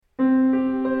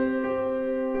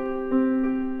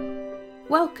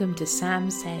Welcome to Sam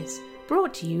Says,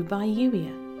 brought to you by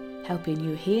Yuya, helping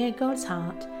you hear God's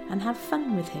heart and have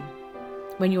fun with Him.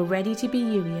 When you're ready to be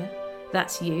Yuya,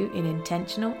 that's you in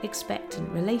intentional, expectant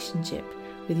relationship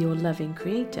with your loving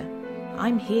Creator.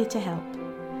 I'm here to help.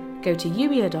 Go to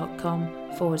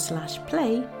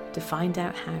yuya.com/play to find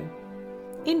out how.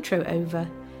 Intro over.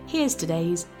 Here's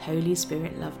today's Holy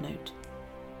Spirit Love Note.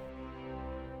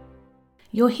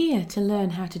 You're here to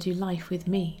learn how to do life with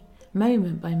me,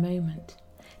 moment by moment,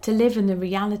 to live in the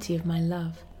reality of my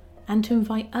love, and to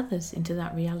invite others into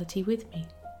that reality with me.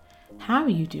 How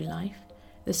you do life,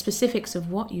 the specifics of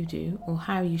what you do or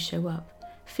how you show up,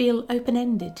 feel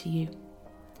open-ended to you.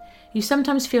 You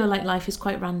sometimes feel like life is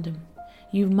quite random.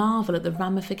 You marvel at the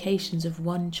ramifications of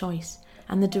one choice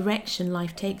and the direction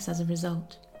life takes as a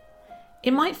result.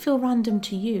 It might feel random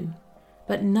to you,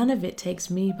 but none of it takes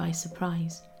me by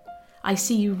surprise. I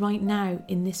see you right now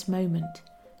in this moment,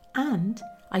 and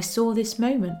I saw this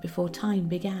moment before time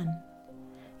began.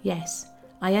 Yes,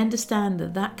 I understand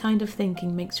that kind of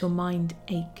thinking makes your mind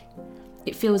ache.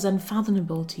 It feels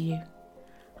unfathomable to you.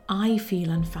 I feel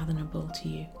unfathomable to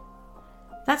you.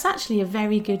 That's actually a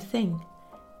very good thing.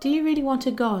 Do you really want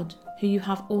a God who you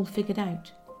have all figured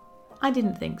out? I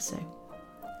didn't think so.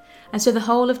 And so the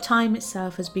whole of time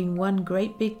itself has been one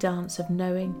great big dance of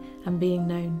knowing and being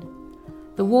known.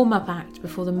 The warm-up act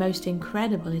before the most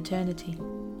incredible eternity.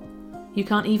 You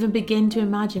can't even begin to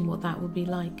imagine what that would be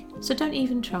like, so don't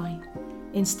even try.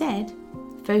 Instead,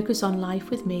 focus on life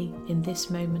with me in this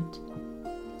moment.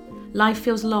 Life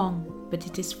feels long, but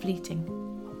it is fleeting.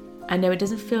 I know it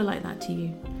doesn't feel like that to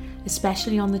you,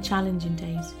 especially on the challenging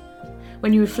days.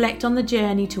 When you reflect on the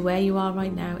journey to where you are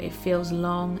right now, it feels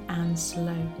long and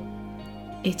slow.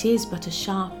 It is but a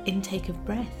sharp intake of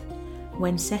breath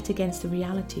when set against the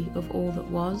reality of all that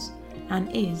was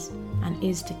and is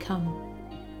to come.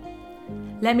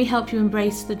 Let me help you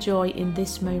embrace the joy in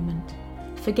this moment.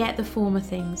 Forget the former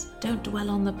things, don't dwell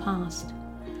on the past.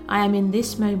 I am in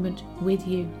this moment with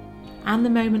you, and the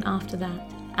moment after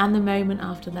that, and the moment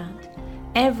after that.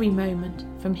 Every moment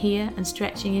from here and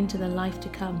stretching into the life to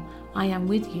come, I am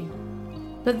with you.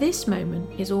 But this moment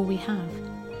is all we have.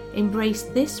 Embrace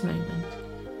this moment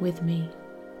with me.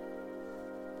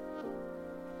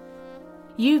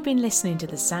 You've been listening to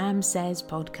the Sam Says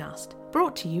podcast,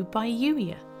 brought to you by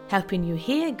Yuya, helping you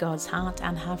hear God's heart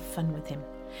and have fun with Him.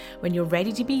 When you're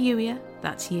ready to be Yuya,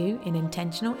 that's you in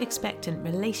intentional, expectant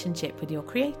relationship with your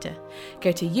Creator,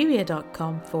 go to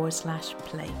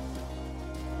yuya.com/play.